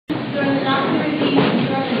during the Nazi regime in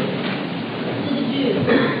Germany to the Jews?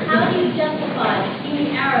 How do you justify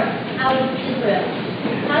keeping Arabs out of Israel?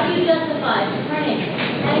 How do you justify turning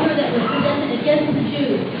anger that was presented against the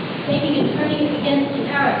Jews, taking and turning it against the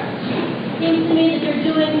Arabs? It seems to me that you're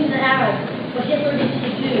doing to the Arabs what Hitler did to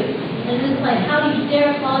the Jews. And in this light, how do you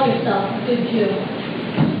dare call yourself a good Jew?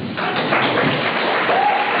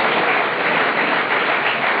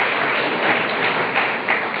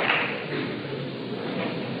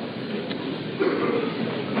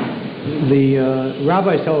 The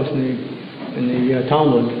rabbis tell us in the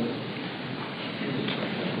Talmud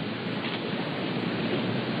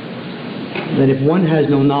that if one has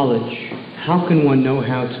no knowledge, how can one know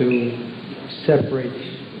how to separate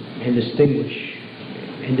and distinguish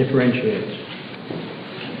and differentiate?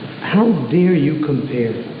 How dare you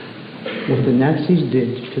compare what the Nazis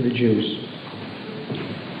did to the Jews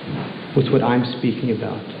with what I'm speaking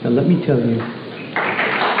about? Now let me tell you,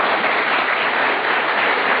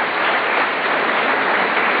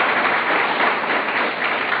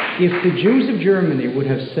 if the Jews of Germany would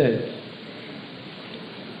have said,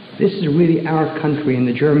 this is really our country and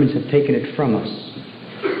the Germans have taken it from us,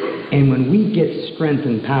 and when we get strength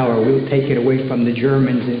and power, we'll take it away from the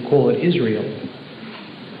Germans and call it Israel,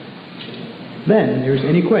 then there's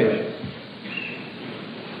an equation.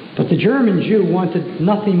 But the German Jew wanted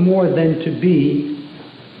nothing more than to be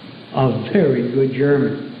a very good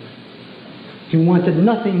German. He wanted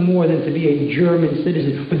nothing more than to be a German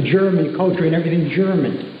citizen with German culture and everything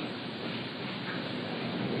German.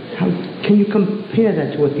 How can you compare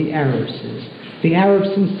that to what the Arab says? The Arab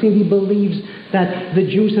sincerely believes that the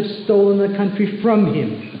Jews have stolen the country from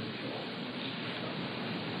him.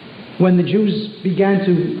 When the Jews began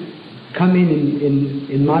to come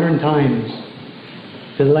in modern times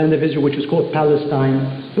to the land of Israel, which was called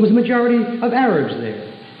Palestine, there was a majority of Arabs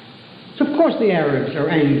there. So of course the Arabs are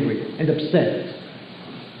angry and upset.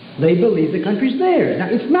 They believe the country's theirs. Now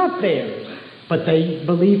it's not theirs, but they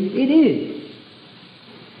believe it is.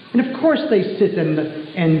 And of course they sit and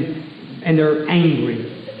they're angry.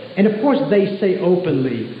 And of course they say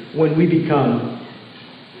openly, when we become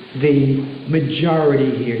the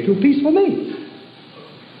majority here through peaceful means,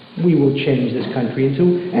 we will change this country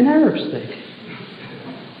into an Arab state.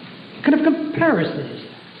 What kind of comparison is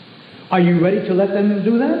that? Are you ready to let them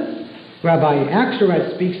do that? Rabbi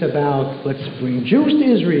Akselrod speaks about, let's bring Jews to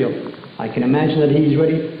Israel. I can imagine that he's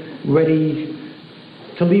ready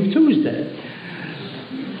to leave Tuesday.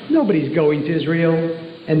 Nobody's going to Israel.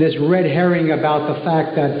 And this red herring about the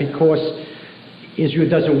fact that because Israel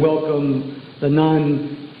doesn't welcome the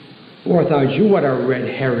non-Orthodox Jew, what a red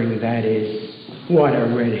herring that is. What a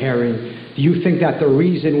red herring. Do you think that the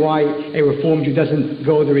reason why a Reformed Jew doesn't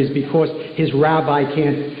go there is because his rabbi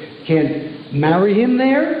can't marry him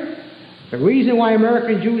there? The reason why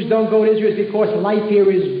American Jews don't go to Israel is because life here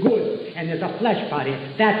is good and there's a flesh pot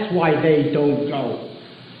here. That's why they don't go.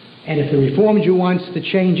 And if the Reformed Jew wants to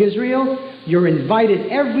change Israel, you're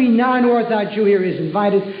invited, every non-Orthodox Jew here is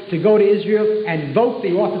invited to go to Israel and vote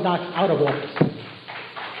the Orthodox out of office.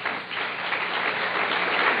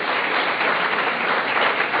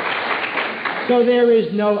 So there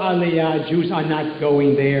is no Aliyah, Jews are not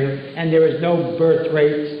going there, and there is no birth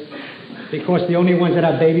rate, because the only ones that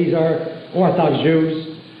have babies are Orthodox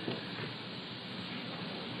Jews.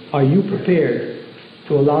 Are you prepared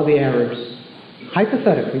to allow the Arabs,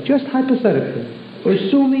 hypothetically, just hypothetically,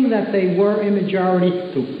 assuming that they were a majority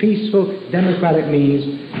through peaceful, democratic means,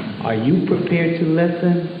 are you prepared to let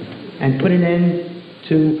them and put an end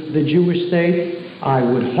to the Jewish state? I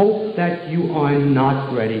would hope that you are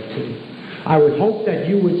not ready to. I would hope that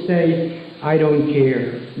you would say, I don't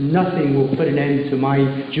care. Nothing will put an end to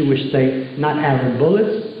my Jewish state, not Arab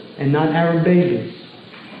bullets and not Arab babies.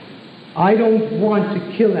 I don't want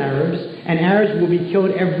to kill Arabs, and Arabs will be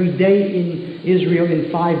killed every day in Israel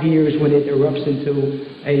in 5 years when it erupts into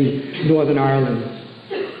a Northern Ireland.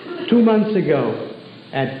 2 months ago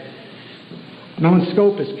at Mount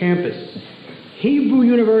Scopus campus, Hebrew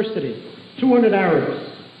University, 200 Arabs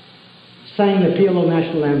sang the PLO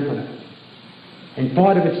national anthem. And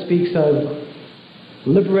part of it speaks of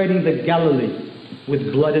liberating the Galilee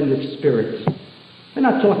with blood and with spirit. They're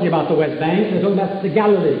not talking about the West Bank, they're talking about the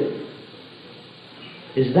Galilee.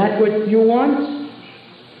 Is that what you want?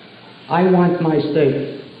 I want my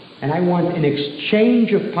state, and I want an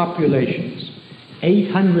exchange of populations.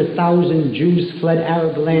 800,000 Jews fled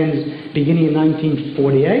Arab lands beginning in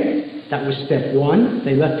 1948. That was step one.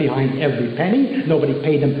 They left behind every penny. Nobody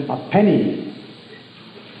paid them a penny.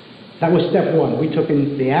 That was step one. We took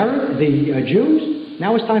in the Jews.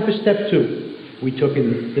 Now it's time for step two. We took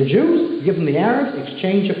in the Jews, give them the Arabs,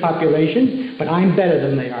 exchange of population, but I'm better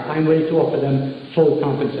than they are. I'm ready to offer them full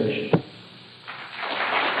compensation.